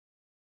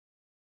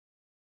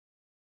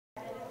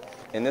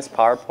In this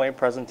PowerPoint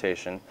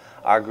presentation,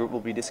 our group will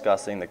be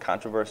discussing the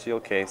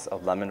controversial case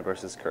of Lemon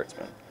versus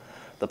Kurtzman.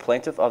 The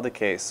plaintiff of the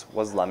case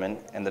was Lemon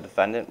and the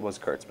defendant was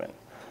Kurtzman.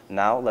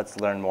 Now let's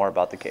learn more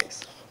about the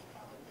case.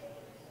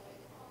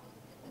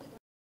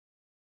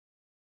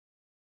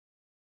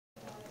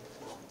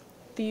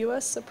 The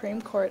U.S.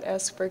 Supreme Court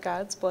asked for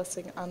God's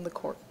blessing on the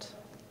court.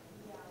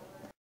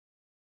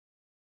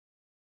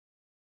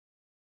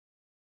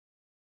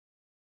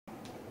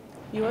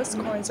 U.S.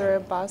 coins are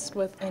embossed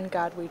with "In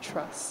God We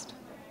Trust."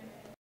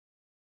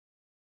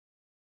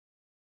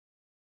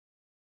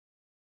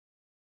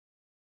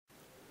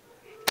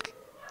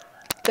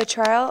 The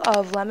trial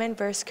of Lemon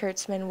v.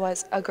 Kurtzman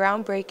was a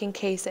groundbreaking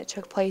case that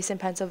took place in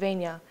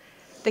Pennsylvania.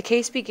 The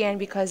case began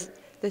because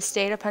the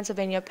state of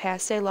Pennsylvania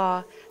passed a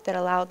law that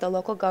allowed the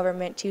local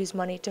government to use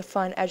money to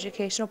fund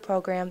educational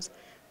programs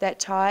that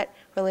taught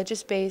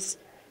religious-based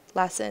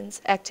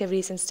lessons,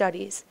 activities, and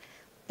studies.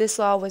 This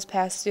law was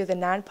passed through the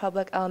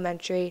Non-Public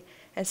Elementary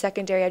and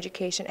Secondary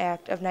Education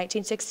Act of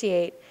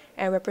 1968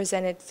 and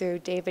represented through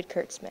David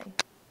Kurtzman.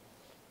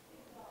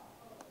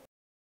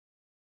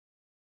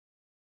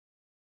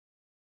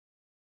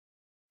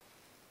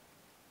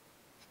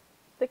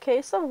 The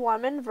case of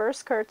Lemon v.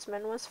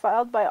 Kurtzman was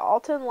filed by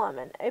Alton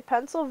Lemon, a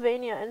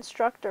Pennsylvania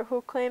instructor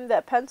who claimed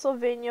that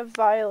Pennsylvania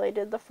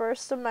violated the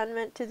First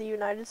Amendment to the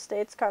United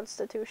States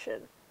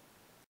Constitution.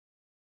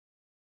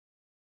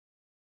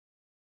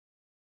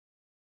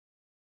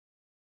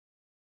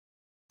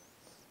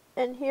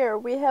 And here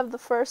we have the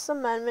First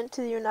Amendment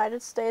to the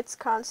United States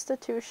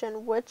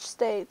Constitution, which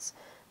states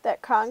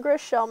that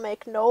Congress shall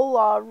make no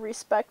law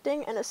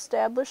respecting an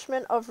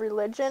establishment of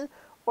religion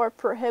or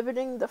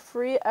prohibiting the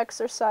free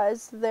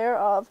exercise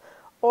thereof,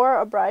 or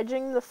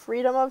abridging the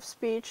freedom of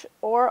speech,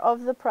 or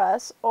of the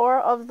press, or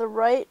of the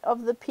right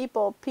of the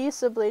people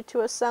peaceably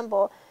to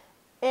assemble,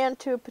 and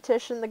to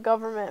petition the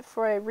government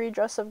for a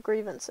redress of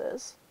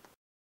grievances.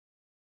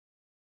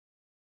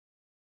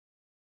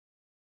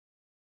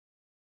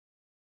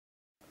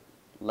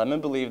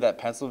 Lemon believed that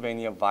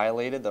Pennsylvania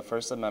violated the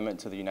First Amendment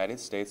to the United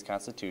States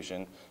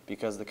Constitution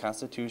because the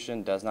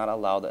Constitution does not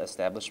allow the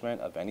establishment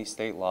of any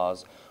state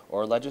laws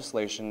or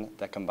legislation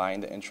that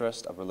combine the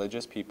interest of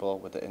religious people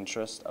with the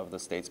interest of the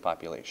state's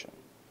population.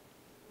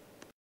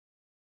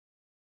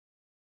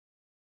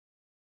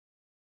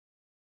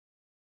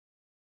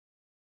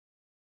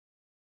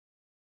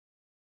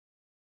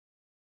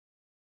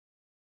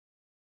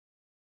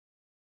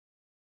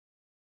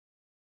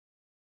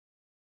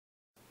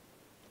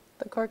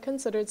 The court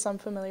considered some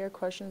familiar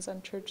questions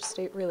on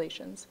church-state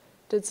relations.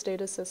 Did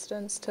state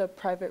assistance to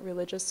private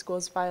religious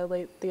schools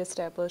violate the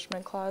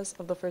Establishment Clause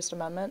of the First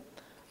Amendment?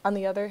 On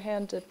the other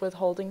hand, did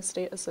withholding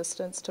state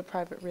assistance to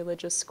private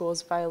religious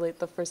schools violate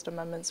the First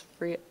Amendment's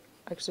Free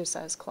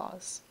Exercise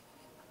Clause?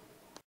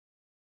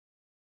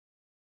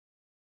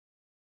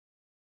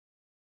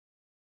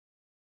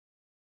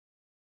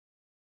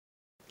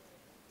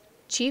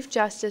 Chief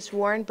Justice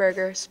Warren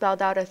Burger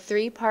spelled out a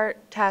three-part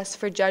test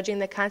for judging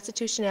the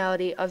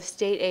constitutionality of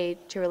state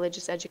aid to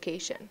religious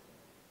education.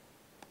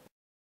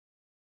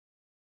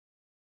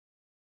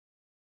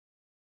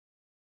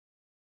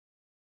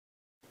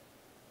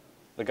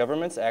 The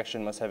government's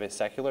action must have a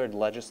secular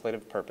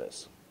legislative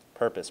purpose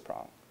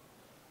prong.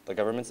 The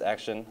government's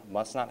action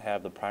must not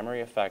have the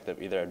primary effect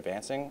of either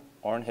advancing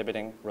or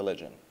inhibiting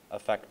religion,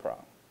 effect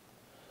prong.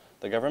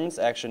 The government's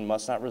action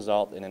must not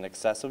result in an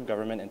excessive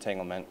government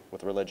entanglement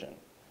with religion,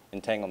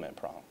 entanglement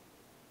prong.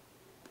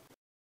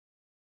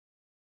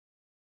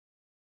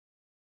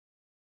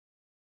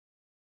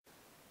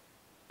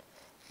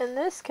 In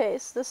this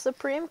case, the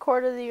Supreme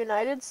Court of the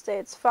United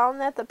States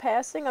found that the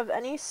passing of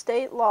any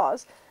state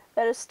laws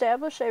that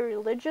establish a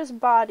religious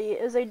body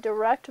is a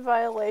direct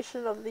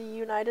violation of the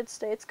United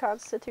States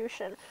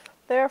Constitution.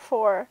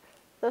 Therefore,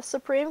 the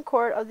Supreme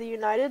Court of the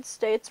United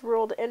States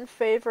ruled in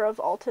favor of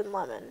Alton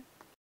Lemon.